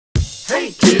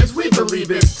Hey kids, we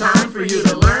believe it's time for you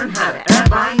to learn how to add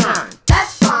by 9.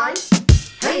 That's fine.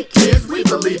 Hey kids, we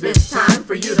believe it's time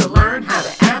for you to learn how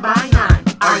to add by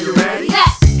 9. Are you ready?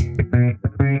 Yes.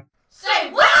 Say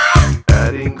what?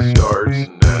 Adding starts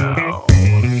now.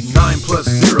 9 plus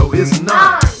 0 is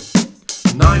 9.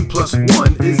 9 plus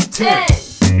 1 is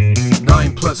 10.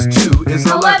 9 plus 2 is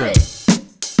 11.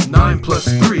 9 plus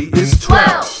 3 is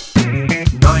 12.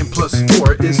 9 plus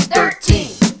 4 is 13.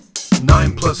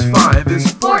 9 plus 5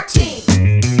 is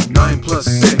 14. 9 plus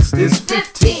 6 is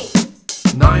 15.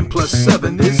 9 plus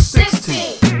 7 is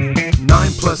 16.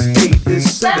 9 plus 8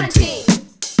 is 17.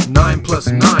 9 plus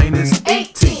 9 is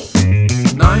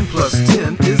 18. 9 plus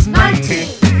 10 is 19.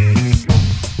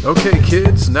 Okay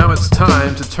kids, now it's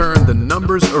time to turn the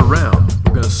numbers around.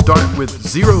 We're going to start with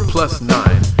 0 plus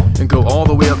 9 and go all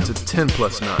the way up to 10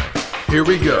 plus 9. Here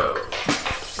we go.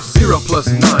 0 plus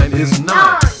 9 is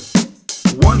 9.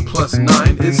 1 plus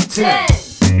 9 is 10.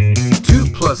 2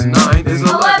 plus 9 is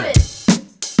 11.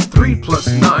 3 plus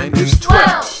 9 is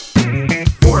 12.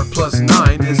 4 plus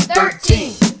 9 is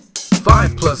 13.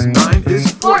 5 plus 9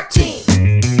 is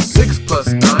 14. 6 plus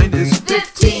 9 is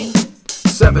 15.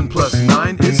 7 plus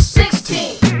 9 is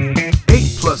 16.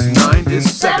 8 plus 9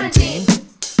 is 17.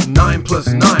 9 plus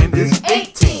 9 is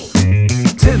 18.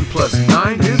 10 plus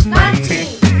 9 is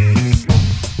 19.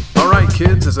 Alright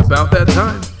kids, it's about that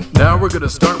time. Now we're going to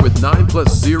start with 9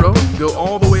 plus 0, go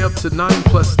all the way up to 9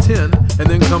 plus 10, and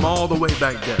then come all the way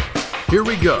back down. Here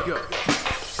we go.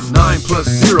 9 plus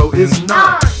 0 is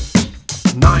 9.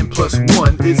 9 plus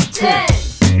 1 is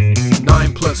 10.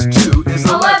 9 plus 2 is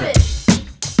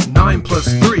 11. 9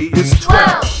 plus 3 is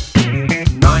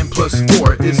 12. 9 plus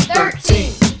 4 is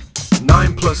 13.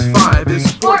 9 plus 5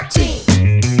 is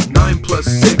 14. 9 plus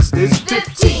 6 is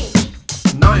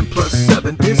 15. 9 plus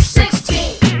 7 is 16.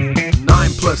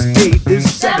 9 plus 8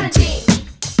 is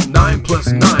 17. 9 plus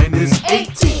 9 is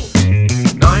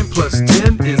 18. 9 plus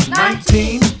 10 is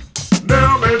 19.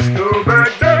 Now let's go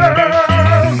back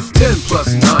down. 10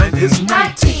 plus 9 is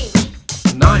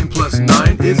 19. 9 plus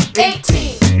 9 is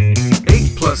 18.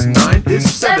 8 plus 9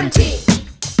 is 17.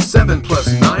 7 plus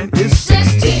 9 is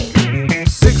 16.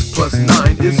 6 plus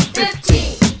 9 is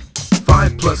 15.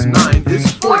 5 plus 9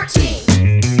 is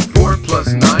 14. 4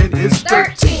 plus 9 is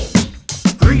 13.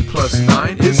 3 plus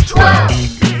 9